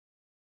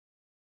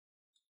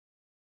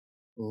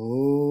ॐ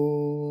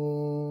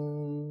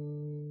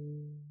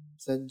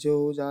सज्जो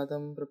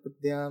जातं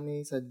प्रपद्यामि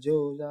सज्जो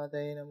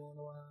जातये नमो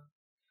नमः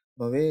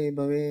भवे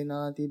भवे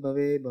नाति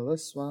भवे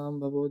भवस्वां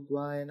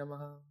भवोद्वाय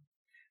नमः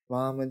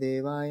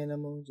वामदेवाय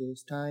नमो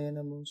ज्येष्ठाय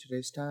नमो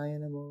श्रेष्ठाय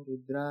नमो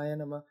रुद्राय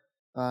नमः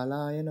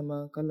कालाय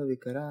नमः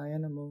कलविकराय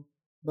नमो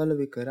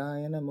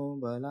बलविकराय नमो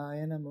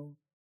बलाय नमो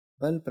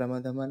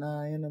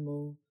बलप्रमदमनाय नमो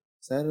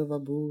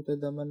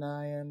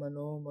सर्वभूतदमनाय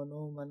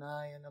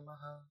मनोमनाय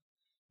नमः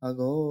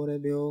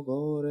अघोरेभ्यो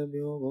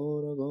घोरेभ्यो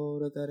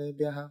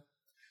घोरघोरतरेभ्यः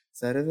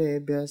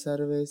सर्वेभ्यः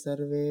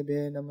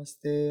सर्वेभ्यः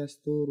नमस्ते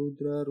अस्तु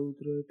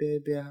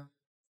रुद्रेभ्यः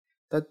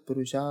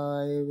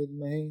तत्पुरुषाय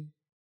विद्महे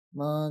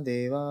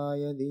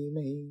महादेवाय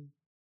धीमहि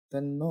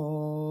तन्नो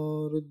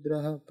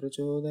रुद्रः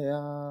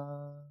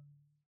प्रचोदयात्.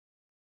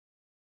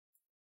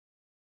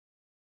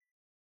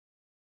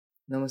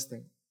 Namaste.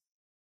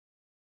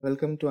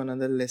 Welcome to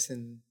another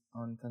lesson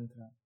on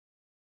Tantra.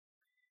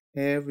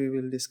 Here we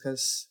will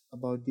discuss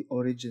about the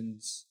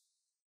origins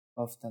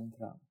of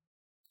Tantra,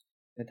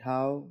 that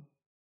how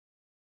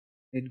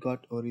it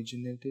got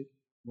originated,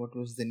 what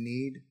was the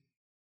need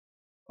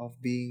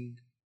of being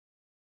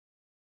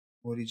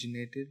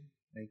originated,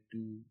 like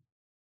to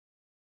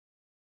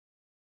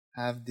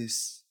have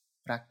this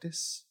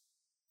practice.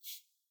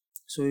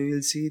 So we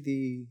will see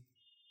the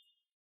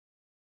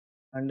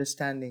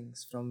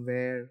understandings from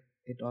where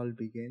it all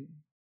began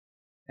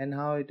and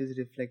how it is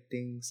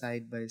reflecting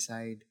side by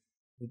side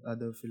with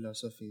other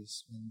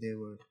philosophies when they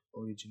were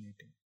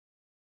originating.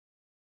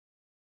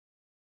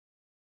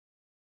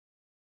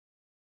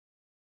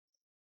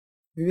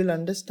 We will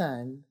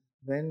understand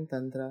when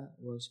Tantra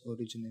was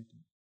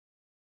originating.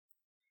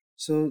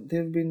 So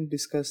there have been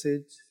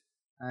discussions,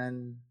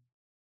 and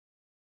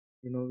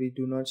we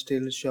do not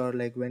still sure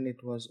like when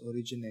it was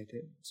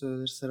originated.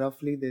 So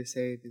roughly they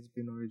say it has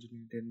been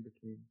originated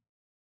between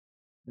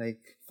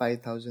like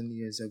 5,000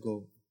 years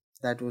ago.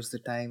 That was the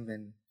time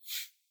when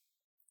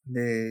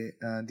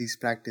these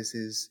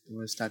practices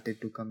were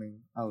started to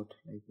coming out,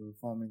 like were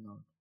forming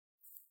out.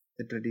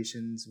 The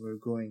traditions were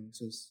growing.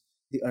 So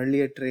the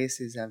earlier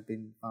traces have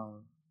been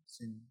found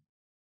since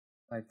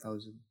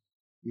 5,000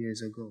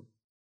 years ago,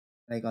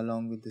 like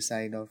along with the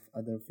side of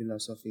other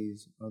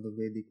philosophies or the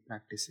Vedic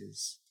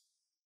practices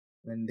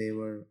when they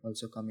were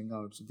also coming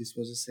out. So this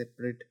was a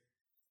separate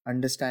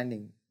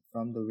understanding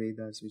from the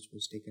Vedas which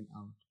was taken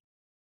out,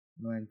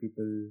 and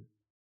people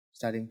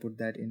starting put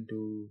that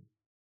into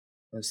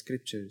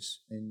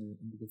scriptures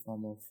into the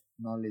form of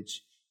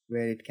knowledge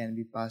where it can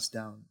be passed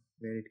down,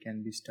 where it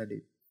can be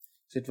studied.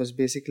 So it was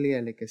basically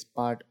like a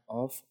part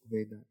of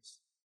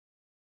Vedas.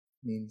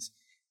 Means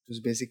it was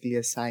basically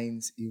a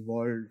science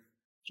evolved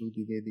through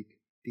the Vedic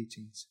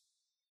teachings.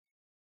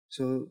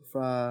 So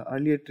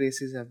earlier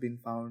traces have been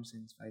found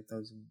since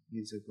 5,000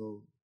 years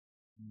ago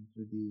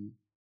through the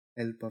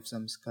help of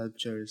some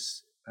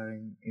sculptures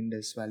in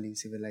Indus Valley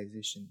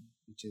civilization,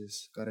 which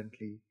is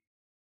currently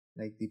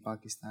like the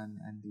Pakistan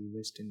and the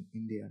Western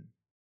India.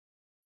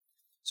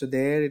 So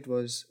there it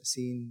was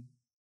seen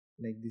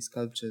like the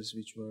sculptures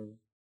which were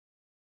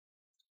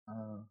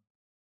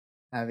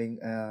having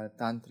a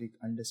tantric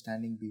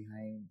understanding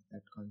behind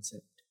that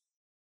concept.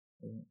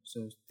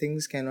 So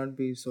things cannot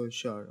be so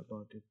sure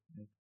about it.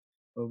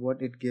 But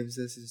what it gives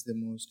us is the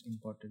most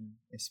important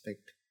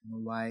aspect.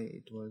 Why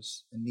it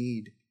was a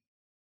need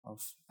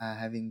of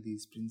having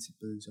these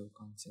principles or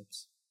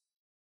concepts.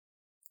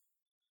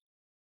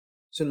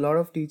 So a lot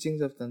of teachings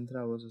of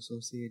Tantra was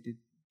associated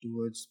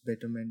towards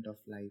betterment of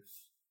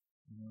life,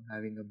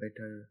 having a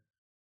better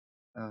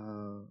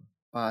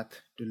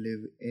path to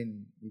live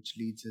in, which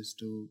leads us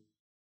to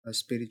a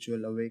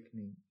spiritual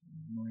awakening,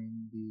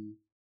 knowing the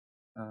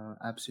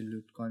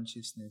absolute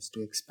consciousness,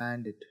 to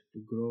expand it, to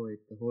grow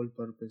it. The whole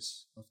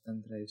purpose of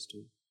Tantra is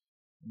to,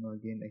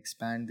 again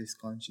expand this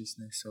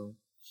consciousness. So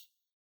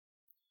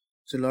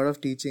a lot of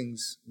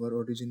teachings were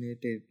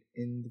originated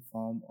in the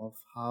form of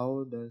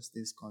how does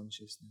this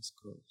consciousness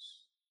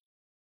grows?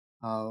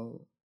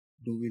 How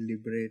do we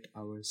liberate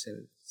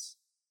ourselves?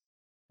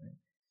 Right?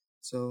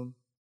 So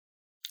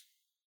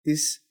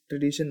this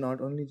tradition,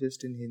 not only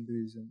just in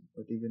Hinduism,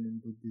 but even in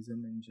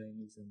Buddhism and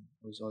Jainism,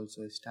 was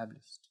also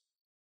established.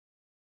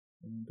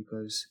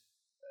 Because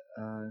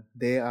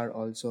they are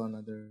also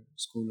another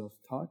school of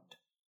thought,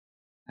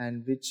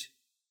 and which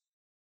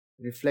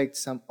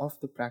reflects some of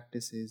the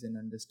practices and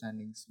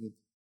understandings with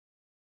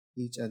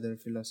each other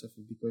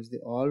philosophy, because they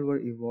all were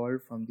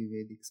evolved from the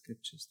Vedic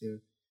scriptures. There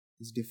were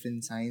these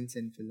different science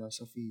and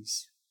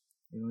philosophies,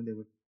 they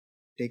were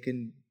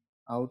taken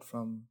out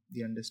from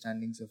the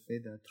understandings of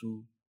Veda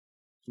through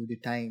the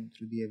time,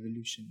 through the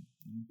evolution.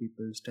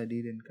 People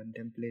studied and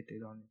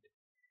contemplated on it,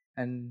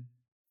 and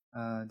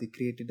they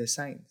created a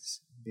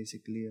science,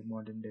 basically a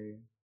modern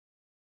day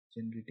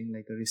generating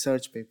like a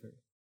research paper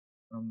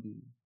from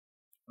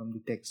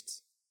the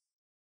texts.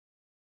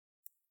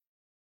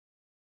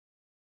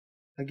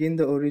 Again,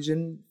 the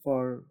origin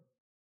for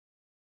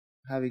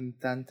having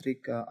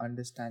tantric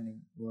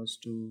understanding was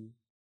to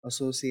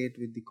associate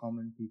with the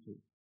common people,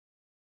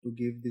 to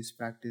give this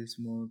practice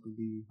more to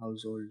the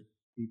household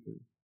people.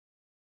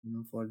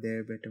 for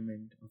their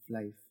betterment of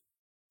life.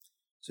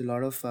 So a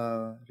lot of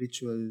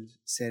rituals,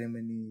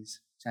 ceremonies,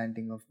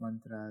 chanting of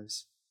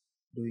mantras,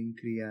 doing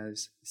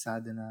kriyas,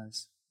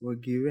 sadhanas were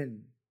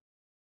given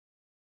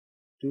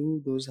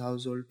to those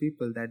household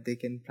people that they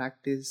can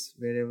practice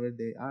wherever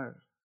they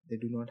are. They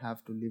do not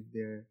have to leave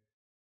their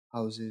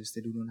houses.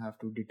 They do not have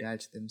to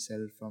detach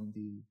themselves from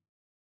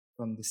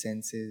the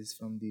senses,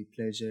 from the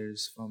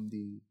pleasures, from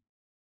the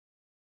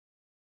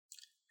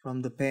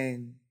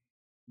pain.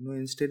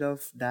 Instead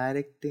of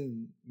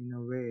directing in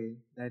a way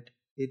that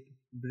it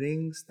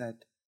brings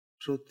that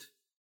truth,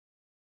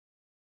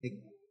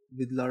 like,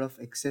 with a lot of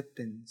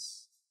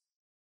acceptance.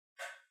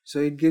 So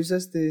it gives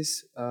us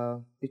this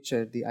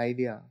picture, the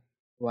idea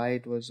why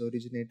it was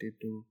originated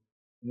to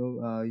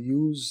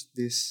use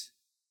this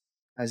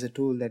as a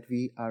tool, that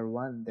we are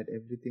one, that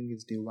everything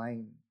is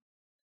divine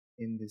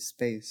in this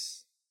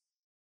space.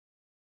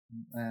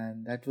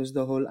 And that was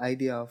the whole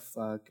idea of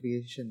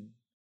creation,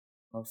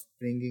 of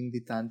bringing the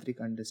tantric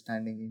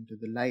understanding into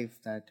the life,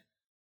 that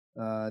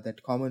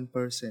common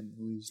person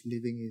who is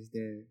living his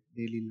their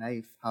daily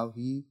life, how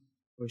he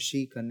or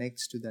she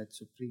connects to that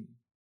supreme,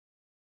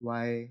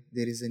 why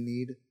there is a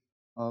need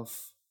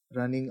of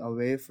running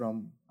away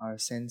from our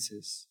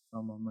senses,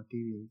 from our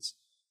materials,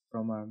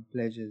 from our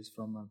pleasures,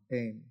 from our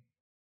pain,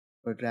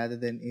 but rather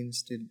than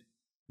instead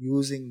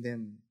using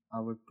them,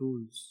 our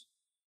tools,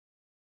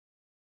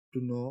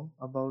 to know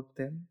about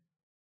them,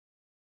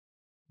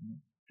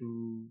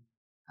 to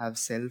have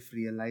self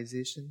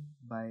realization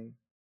by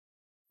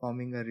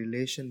forming a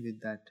relation with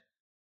that.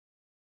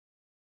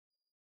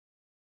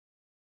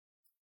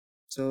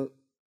 So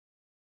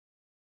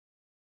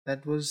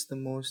that was the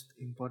most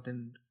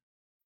important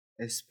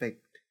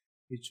aspect,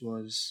 which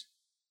was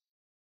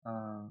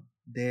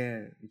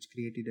there, which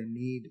created a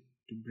need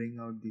to bring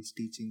out these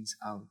teachings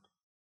out.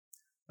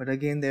 But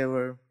again, there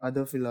were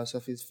other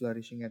philosophies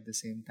flourishing at the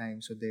same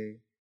time, so they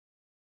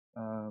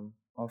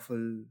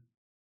often,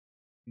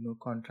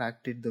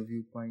 contracted the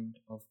viewpoint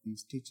of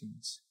these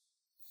teachings,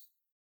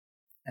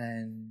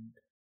 and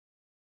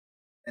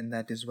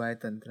that is why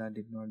Tantra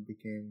did not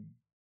become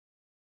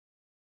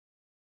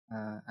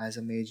as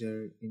a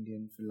major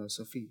Indian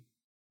philosophy,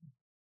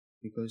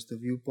 because the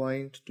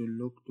viewpoint to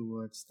look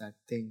towards that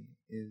thing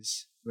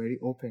is very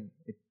open.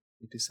 It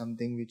is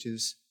something which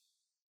is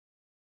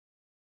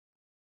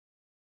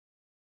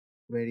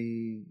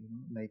very,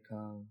 like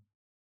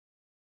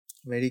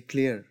very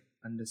clear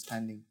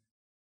understanding,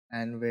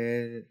 and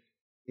where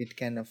it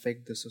can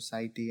affect the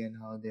society and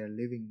how they are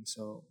living.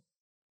 So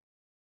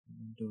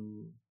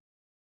to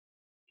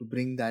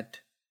bring that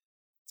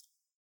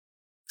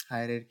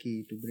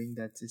hierarchy, to bring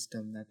that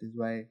system, that is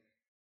why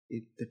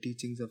the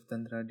teachings of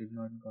Tantra did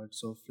not got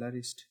so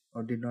flourished,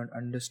 or did not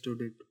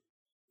understood it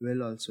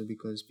well, also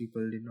because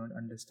people did not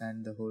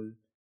understand the whole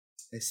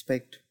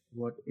aspect,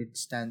 what it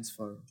stands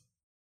for.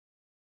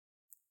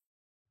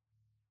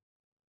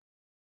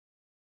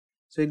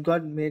 So it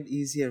got made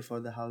easier for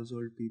the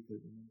household people.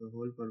 The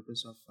whole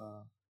purpose of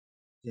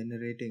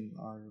generating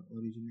or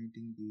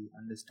originating the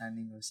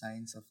understanding or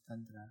science of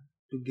Tantra,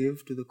 to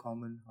give to the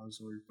common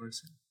household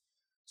person,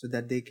 so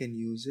that they can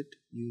use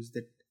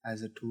that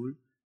as a tool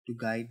to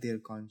guide their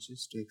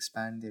conscious, to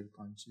expand their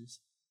conscious,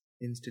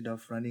 instead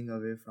of running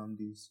away from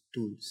these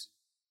tools.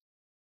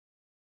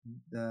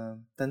 The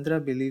Tantra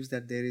believes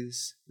that there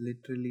is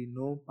literally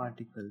no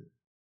particle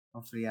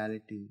of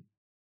reality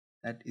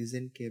that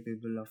isn't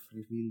capable of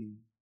revealing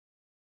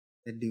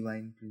the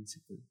divine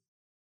principle.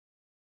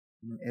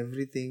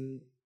 Everything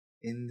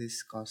in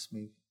this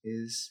cosmic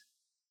is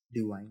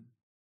divine,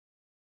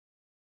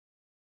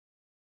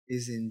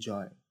 is in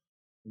joy.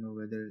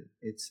 Whether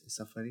it's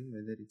suffering,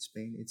 whether it's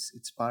pain,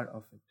 it's part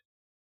of it.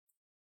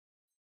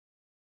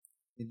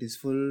 It is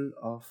full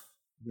of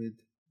with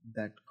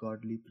that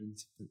godly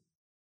principle.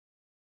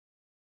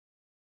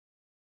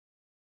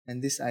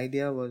 And this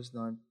idea was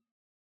not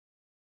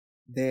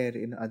there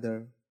in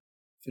other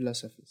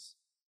philosophies.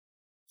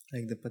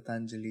 Like the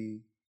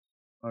Patanjali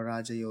or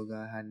Raja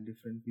Yoga had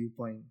different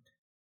viewpoint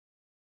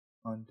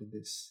onto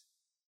this.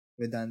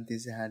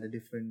 Vedantis had a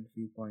different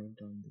viewpoint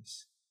on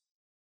this.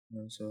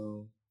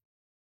 So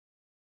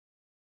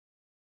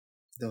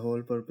the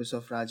whole purpose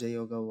of Raja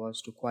Yoga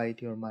was to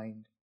quiet your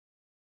mind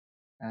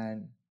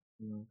and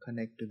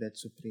connect to that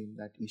supreme,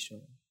 that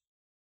Ishvara.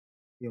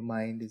 Your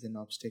mind is an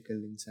obstacle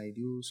inside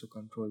you, so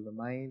control the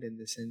mind and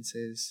the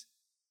senses,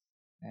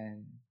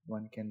 and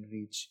one can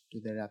reach to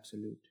their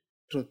absolute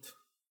truth.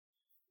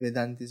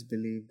 Vedantis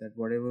believe that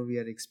whatever we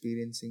are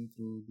experiencing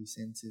through the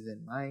senses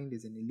and mind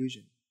is an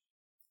illusion,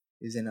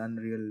 is an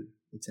unreal,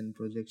 it's a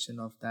projection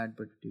of that,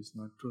 but it is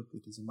not truth,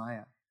 it is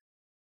Maya.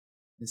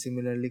 And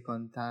similarly,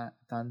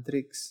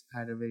 Tantrics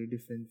had a very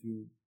different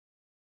view.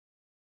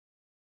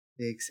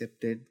 They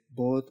accepted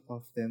both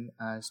of them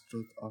as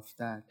truth of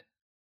that,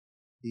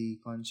 the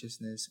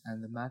consciousness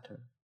and the matter.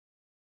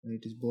 And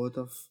it is both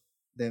of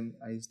them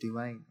is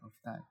divine of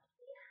that.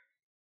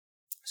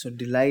 So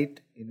delight,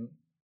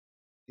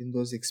 in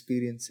those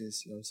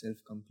experiences yourself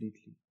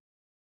completely.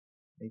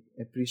 Like,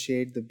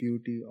 appreciate the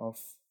beauty of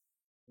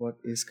what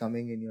is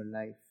coming in your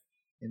life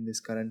in this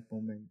current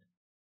moment,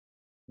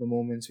 the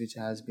moments which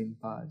has been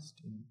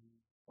passed,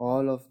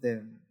 all of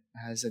them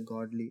has a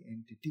godly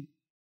entity.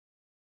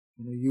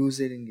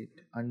 Using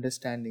it,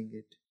 understanding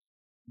it,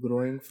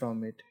 growing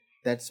from it.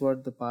 That's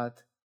what the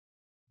path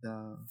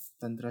the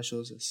Tantra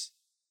shows us.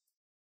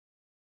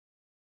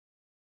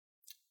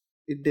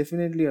 It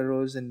definitely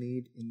arose a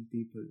need in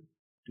people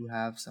to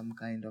have some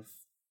kind of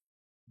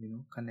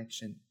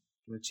connection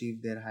to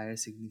achieve their higher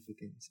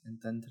significance,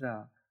 and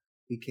Tantra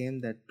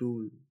became that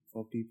tool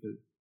for people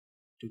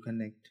to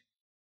connect.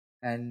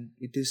 And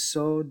it is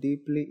so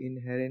deeply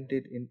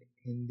inherited in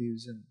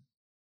Hinduism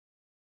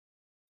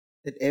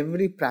that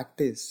every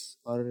practice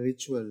or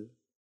ritual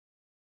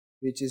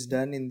which is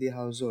done in the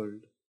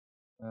household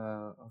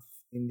of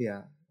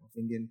India, of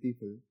Indian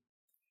people,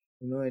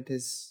 it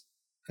is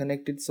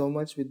connected so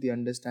much with the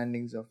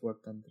understandings of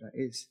what Tantra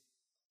is.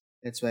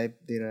 That's why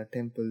there are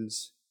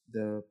temples,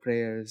 the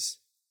prayers,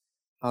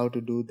 how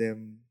to do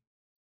them,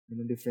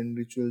 different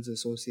rituals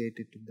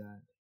associated to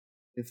that,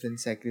 different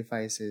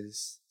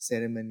sacrifices,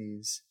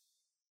 ceremonies,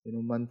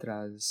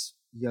 mantras,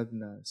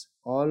 yagnas.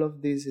 All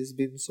of this has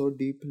been so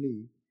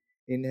deeply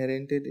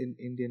inherited in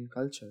Indian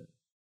culture,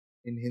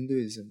 in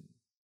Hinduism,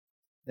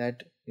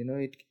 that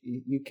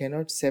you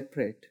cannot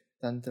separate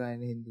Tantra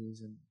and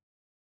Hinduism,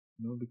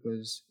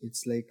 because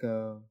it's like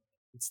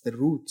it's the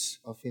roots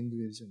of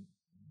Hinduism,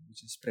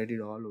 which is spread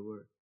it all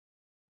over,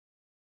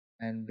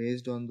 and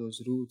based on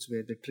those roots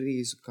where the tree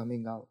is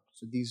coming out.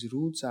 So these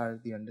roots are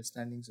the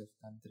understandings of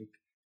tantric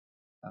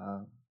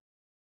uh,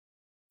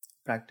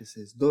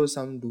 practices, though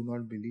some do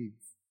not believe,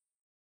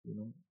 you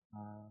know,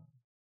 uh,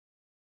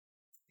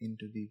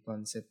 into the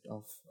concept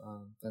of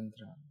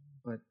tantra,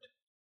 but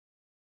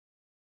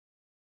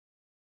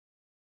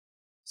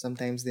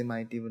sometimes they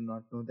might even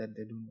not know that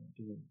they do not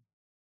even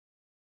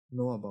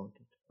know about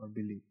it or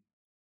believe.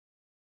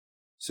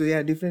 So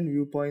yeah, different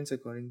viewpoints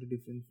according to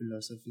different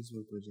philosophies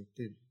were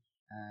projected,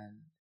 and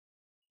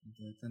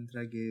the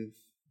tantra gave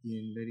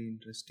the very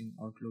interesting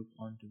outlook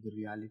onto the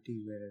reality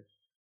where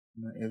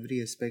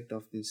every aspect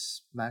of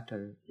this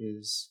matter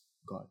is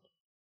God.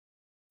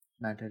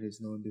 Matter is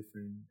no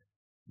different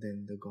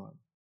than the God.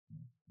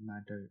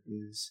 Matter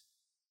is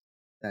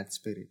that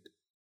spirit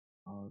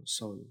or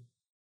soul,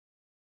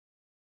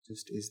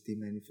 just is the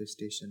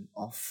manifestation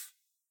of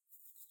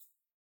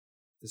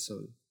the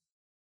soul.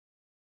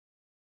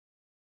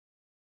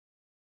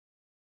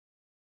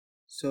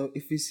 So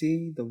if we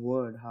see the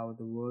word, how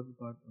the word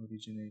got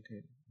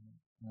originated,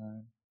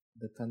 uh,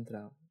 the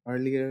tantra,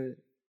 earlier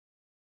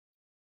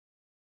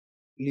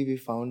we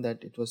found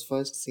that it was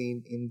first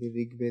seen in the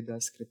Rig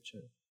Veda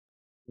scripture,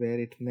 where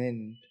it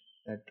meant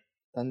that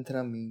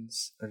tantra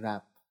means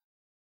wrap,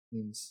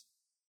 means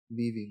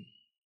weaving,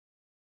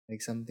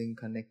 like something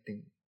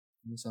connecting,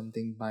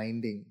 something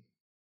binding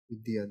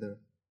with the other,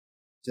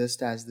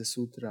 just as the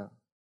sutra,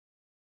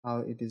 how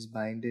it is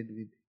binded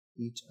with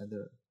each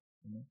other.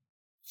 You know,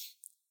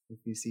 if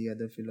we see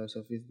other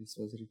philosophies, this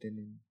was written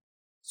in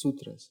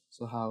sutras.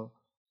 So how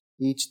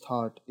each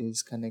thought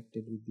is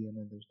connected with the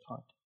another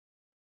thought.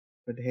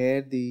 But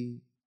here the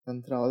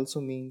tantra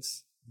also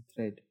means the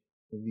thread,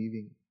 the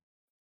weaving.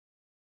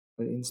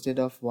 But instead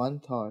of one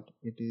thought,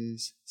 it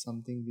is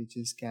something which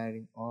is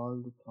carrying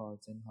all the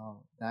thoughts and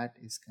how that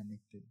is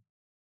connected.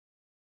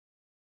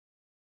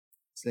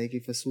 It's like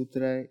if a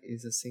sutra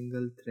is a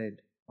single thread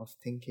of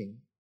thinking,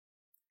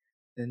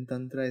 then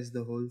tantra is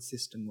the whole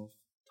system of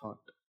thought.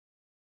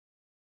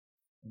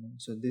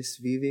 So this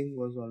weaving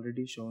was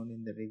already shown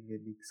in the Rig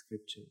Vedic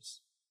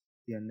scriptures,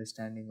 the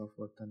understanding of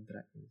what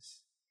tantra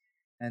is.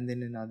 And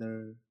then in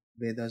other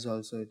Vedas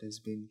also it has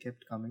been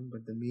kept coming,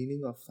 but the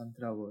meaning of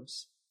tantra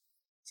was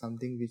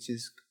something which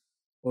is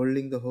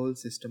holding the whole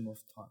system of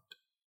thought.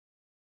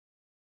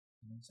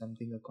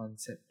 Something, a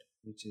concept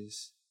which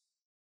is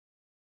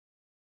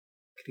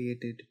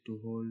created to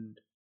hold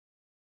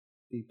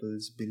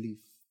people's belief.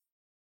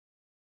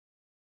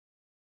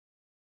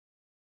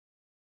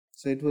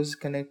 So it was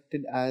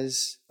connected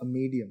as a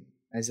medium,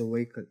 as a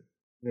vehicle,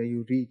 where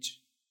you reach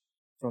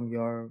from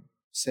your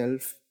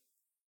self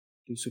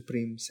to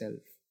supreme self.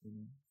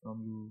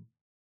 From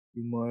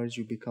you merge,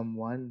 you become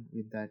one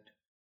with that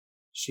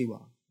Shiva,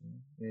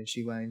 where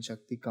Shiva and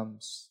Shakti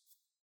comes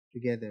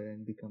together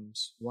and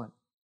becomes one.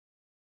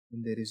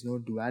 And there is no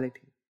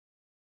duality.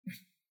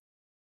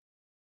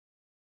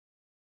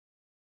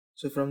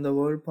 So from the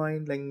word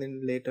point, like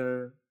then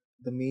later,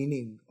 the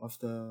meaning of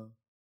the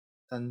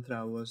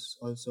tantra was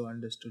also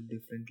understood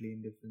differently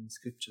in different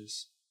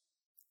scriptures.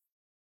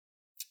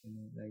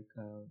 Like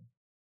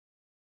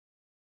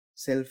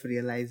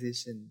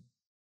self-realization,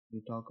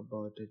 we talk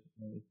about it.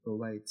 It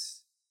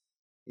provides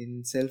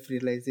in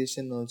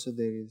self-realization also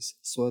there is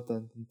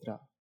swatantra,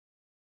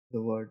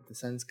 the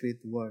Sanskrit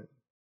word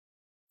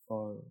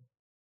for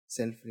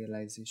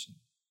self-realization.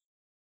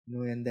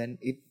 And then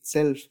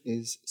itself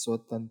is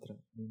swatantra,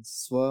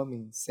 means swa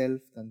means self,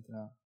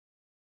 tantra,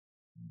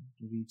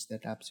 to reach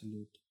that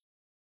absolute.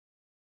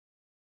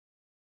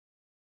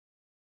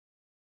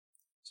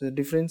 So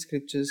different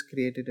scriptures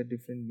created a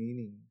different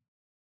meaning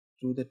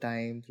through the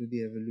time, through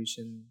the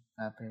evolution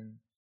happened,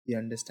 the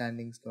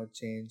understandings got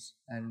changed,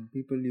 and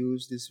people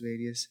use these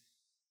various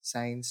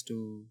signs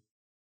to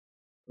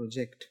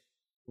project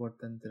what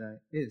Tantra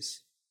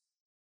is.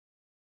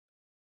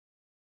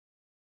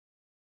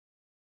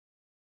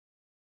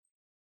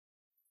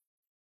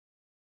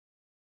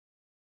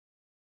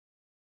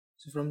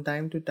 So, from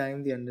time to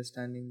time, the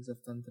understandings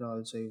of Tantra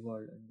also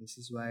evolved, and this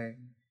is why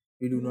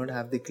we do not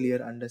have the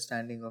clear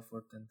understanding of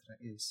what Tantra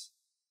is.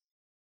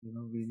 We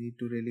need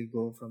to really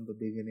go from the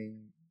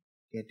beginning,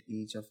 get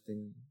each of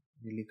them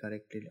really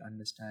correctly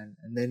understand,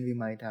 and then we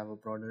might have a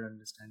broader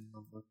understanding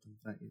of what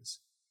Tantra is.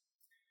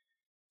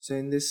 So,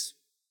 in this,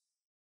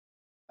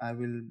 I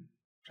will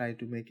try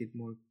to make it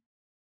more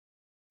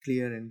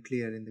clear and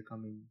clear in the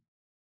coming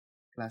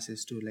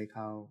classes too, like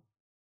how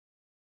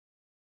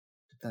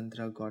the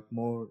Tantra got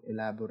more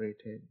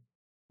elaborated,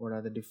 what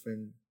are the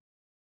different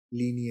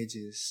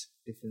lineages,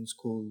 different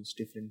schools,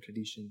 different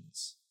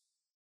traditions,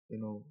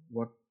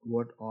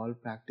 what all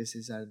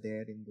practices are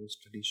there in those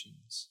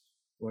traditions,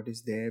 what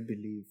is their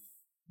belief,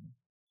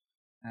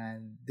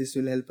 and this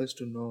will help us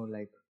to know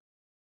like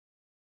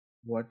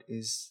what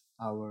is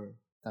our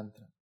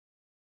Tantra,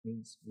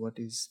 means what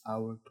is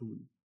our tool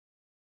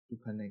to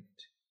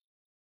connect.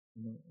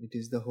 It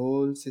is the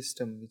whole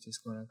system which is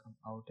going to come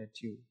out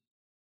at you,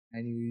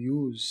 and you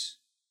use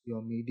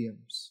your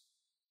mediums,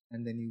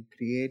 and then you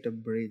create a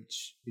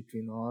bridge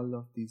between all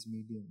of these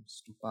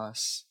mediums to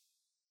pass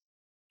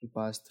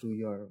through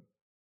your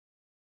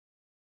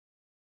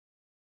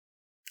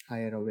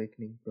higher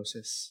awakening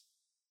process.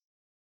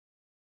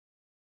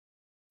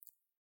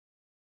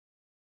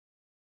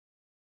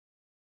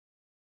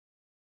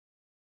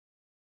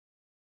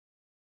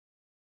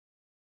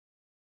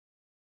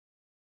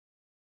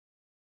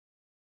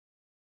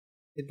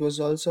 It was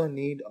also a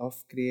need of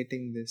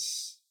creating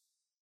this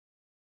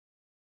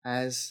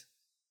as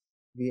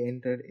we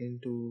entered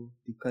into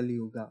the Kali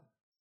Yuga,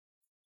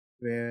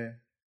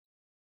 where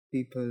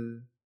people,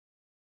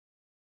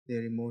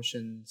 their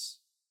emotions,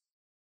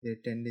 their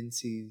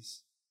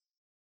tendencies,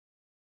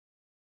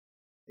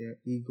 their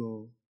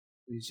ego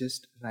is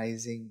just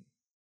rising,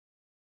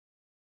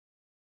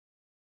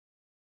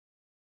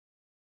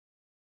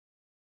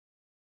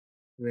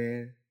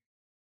 where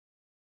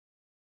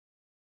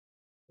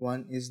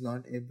one is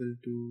not able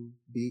to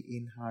be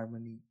in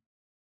harmony,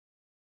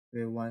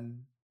 where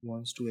one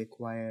wants to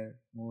acquire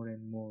more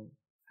and more,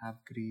 have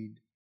greed,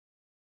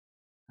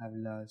 have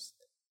lust,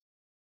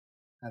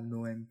 have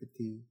no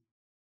empathy,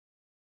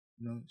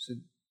 so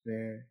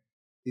where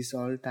this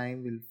all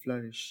time will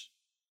flourish.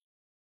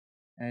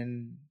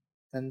 And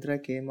Tantra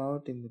came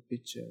out in the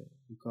picture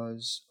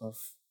because of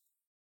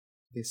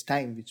this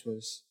time which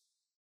was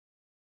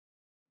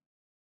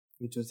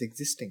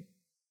existing,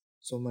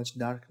 so much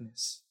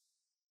darkness.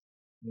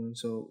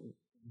 So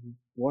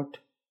what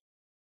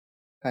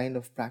kind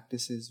of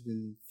practices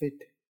will fit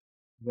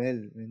well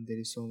when there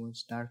is so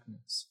much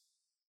darkness?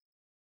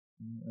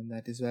 And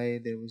that is why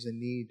there was a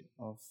need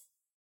of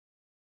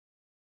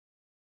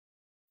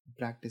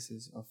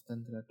practices of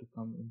Tantra to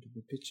come into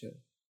the picture,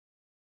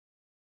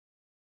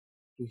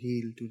 to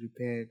heal, to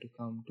repair, to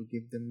come, to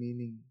give them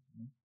meaning,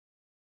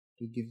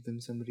 to give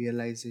them some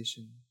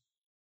realization.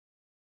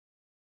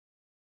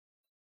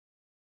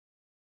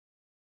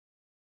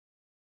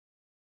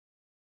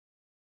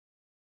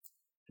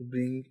 To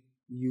bring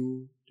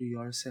you to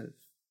yourself,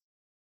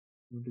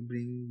 to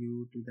bring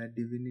you to that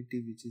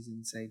divinity which is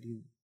inside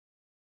you,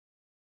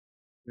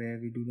 where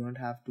we do not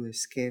have to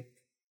escape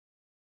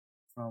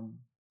from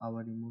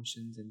our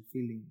emotions and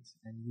feelings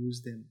and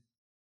use them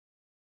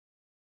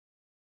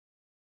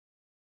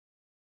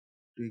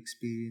to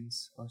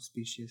experience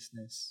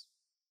auspiciousness.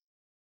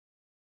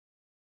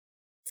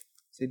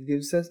 So it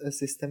gives us a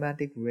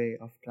systematic way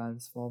of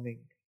transforming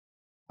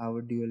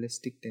our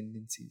dualistic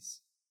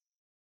tendencies.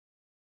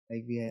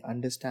 Like we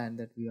understand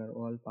that we are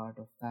all part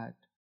of that,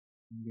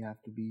 and we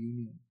have to be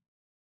union.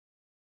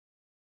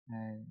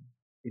 And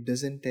it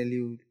doesn't tell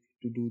you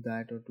to do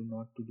that or to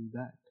not to do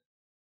that.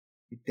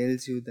 It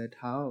tells you that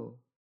how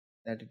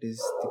that it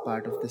is the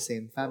part of the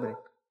same fabric,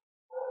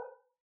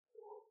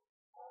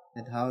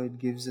 that how it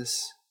gives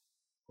us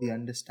the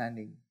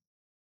understanding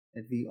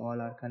that we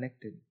all are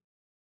connected,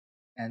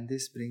 and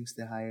this brings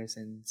the higher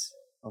sense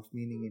of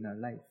meaning in our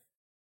life.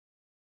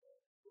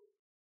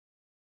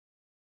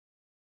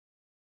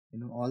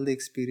 All the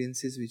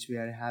experiences which we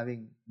are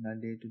having in our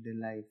day-to-day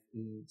life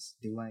is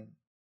divine.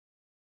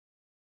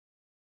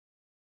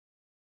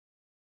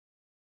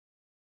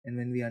 And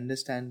when we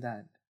understand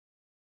that,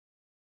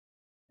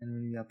 and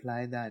when we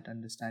apply that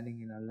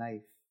understanding in our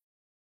life,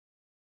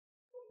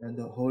 and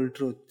the whole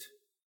truth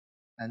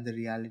and the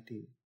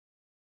reality,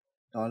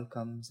 it all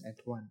comes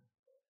at one.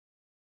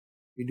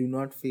 We do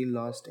not feel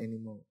lost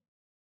anymore.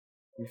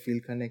 We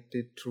feel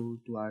connected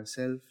through to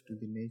ourselves, to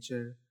the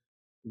nature,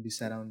 to the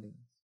surroundings.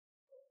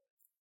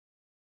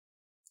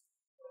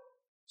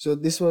 So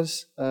this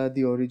was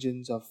the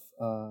origins of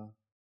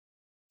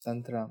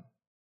Tantra,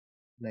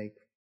 like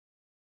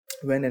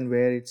when and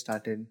where it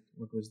started,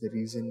 what was the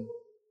reason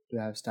to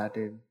have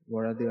started,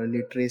 what are the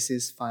early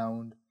traces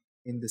found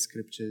in the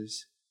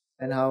scriptures,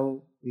 and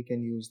how we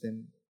can use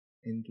them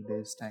in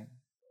today's time.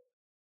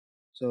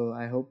 So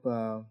I hope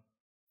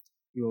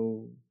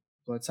you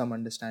got some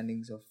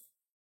understandings of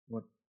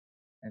what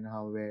and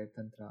how where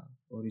Tantra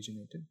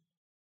originated.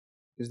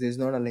 Because there's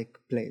not a like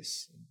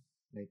place,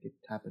 like it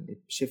happened,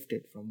 it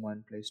shifted from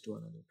one place to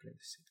another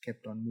place. It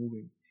kept on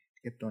moving,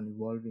 kept on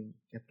evolving,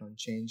 kept on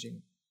changing.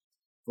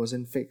 It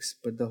wasn't fixed,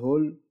 but the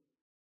whole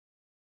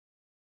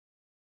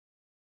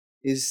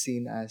is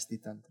seen as the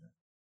Tantra.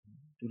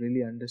 To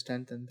really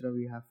understand Tantra,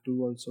 we have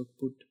to also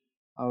put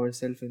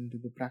ourselves into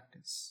the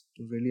practice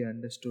to really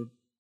understood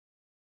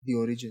the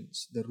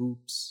origins, the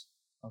roots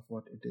of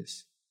what it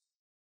is.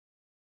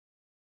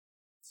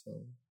 So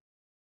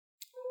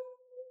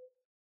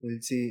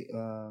we'll see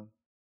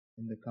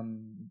in the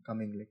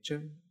coming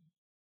lecture,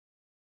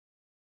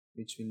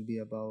 which will be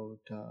about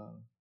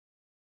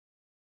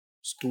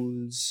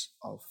schools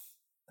of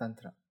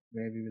Tantra,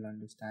 where we will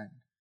understand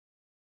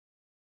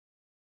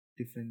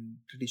different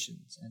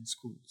traditions and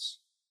schools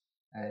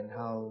and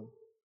how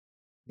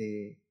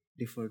they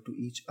differ to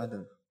each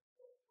other.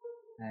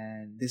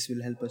 And this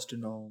will help us to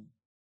know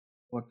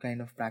what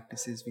kind of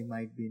practices we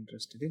might be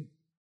interested in.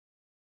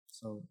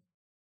 So,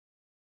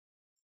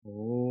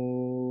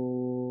 oh.